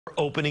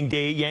Opening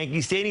day at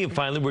Yankee Stadium.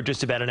 Finally, we're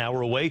just about an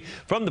hour away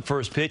from the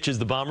first pitch as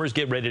the Bombers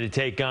get ready to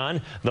take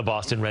on the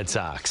Boston Red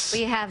Sox.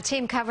 We have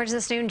team coverage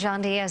this noon.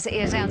 John Diaz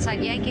is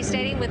outside Yankee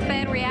Stadium with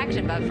fan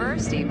reaction. But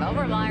first, Steve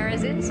Overmyer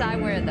is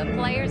inside where the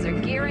players are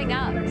gearing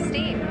up.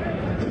 Steve.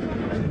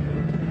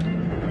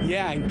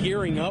 Yeah, and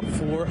gearing up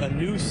for a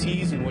new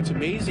season. What's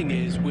amazing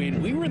is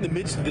when we were in the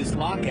midst of this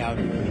lockout,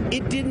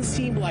 it didn't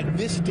seem like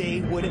this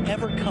day would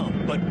ever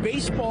come. But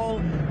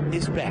baseball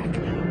is back.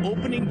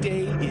 Opening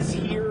day is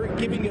here,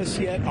 giving us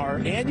yet our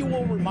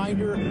annual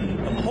reminder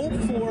of hope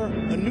for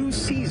a new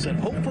season,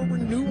 hope for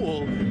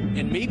renewal,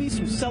 and maybe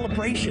some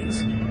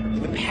celebrations.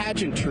 The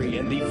pageantry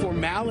and the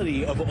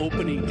formality of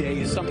opening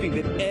day is something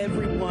that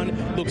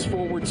everyone looks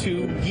forward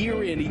to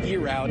year in and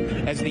year out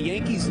as the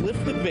Yankees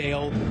lift the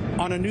veil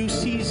on a new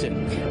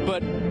season.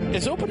 But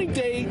as opening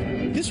day,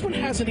 this one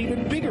has an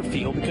even bigger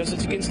feel because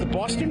it's against the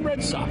Boston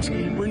Red Sox,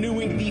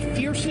 renewing the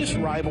fiercest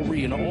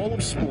rivalry in all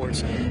of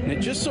sports. And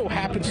it just so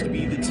happens to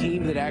be the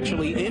team that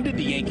actually ended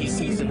the Yankee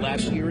season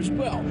last year as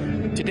well.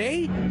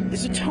 Today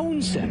is a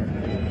tone setter,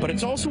 but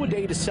it's also a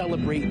day to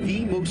celebrate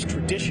the most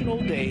traditional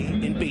day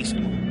in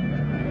baseball.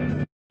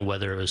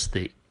 Whether it was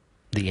the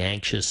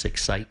anxious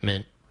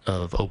excitement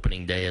of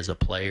opening day as a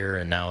player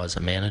and now as a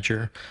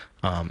manager,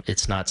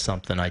 it's not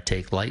something I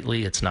take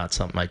lightly. It's not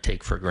something I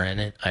take for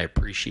granted. I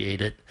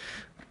appreciate it.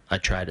 I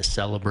try to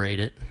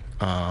celebrate it,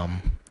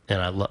 and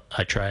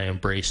I try to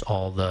embrace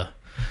all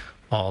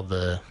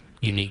the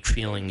unique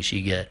feelings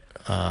you get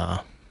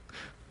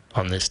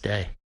on this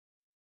day.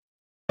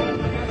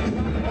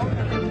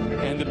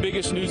 The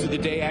biggest news of the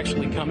day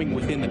actually coming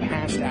within the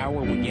past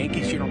hour when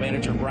Yankees general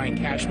manager Brian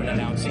Cashman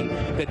announcing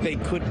that they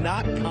could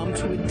not come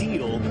to a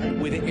deal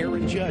with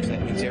Aaron Judge.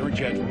 That means Aaron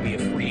Judge will be a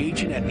free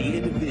agent at the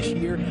end of this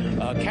year.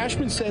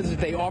 Cashman says that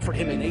they offered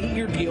him an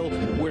 8-year deal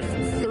worth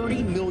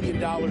 $30 million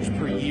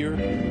per year,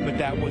 but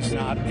that was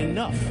not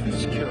enough to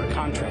secure a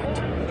contract.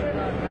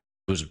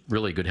 It was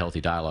really good, healthy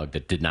dialogue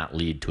that did not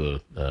lead to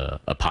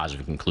a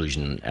positive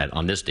conclusion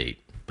on this date,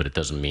 but it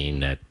doesn't mean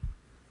that,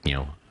 you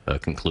know, a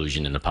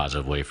conclusion in a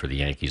positive way for the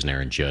Yankees and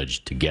Aaron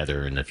Judge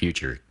together in the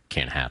future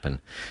can't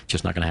happen. It's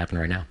just not going to happen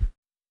right now.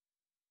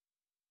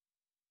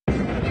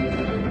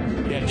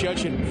 Yeah,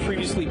 Judge had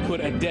previously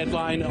put a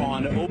deadline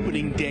on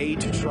opening day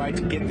to try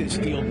to get this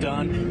deal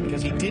done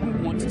because he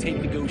didn't want to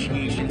take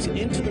negotiations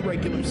into the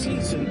regular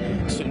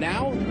season. So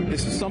now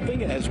this is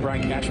something, as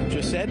Brian Cashman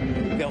just said,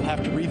 they'll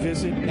have to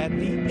revisit at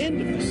the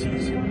end of the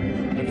season.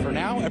 But for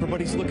now,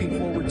 everybody's looking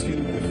forward to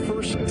the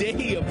first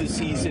day of the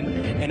season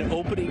and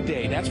opening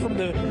day. That's from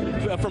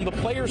the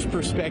players'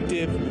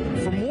 perspective.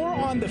 For more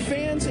on the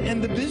fans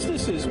and the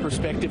businesses'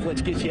 perspective,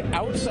 let's get you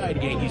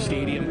outside Yankee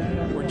Stadium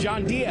where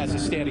John Diaz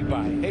is standing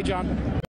by. Hey, John.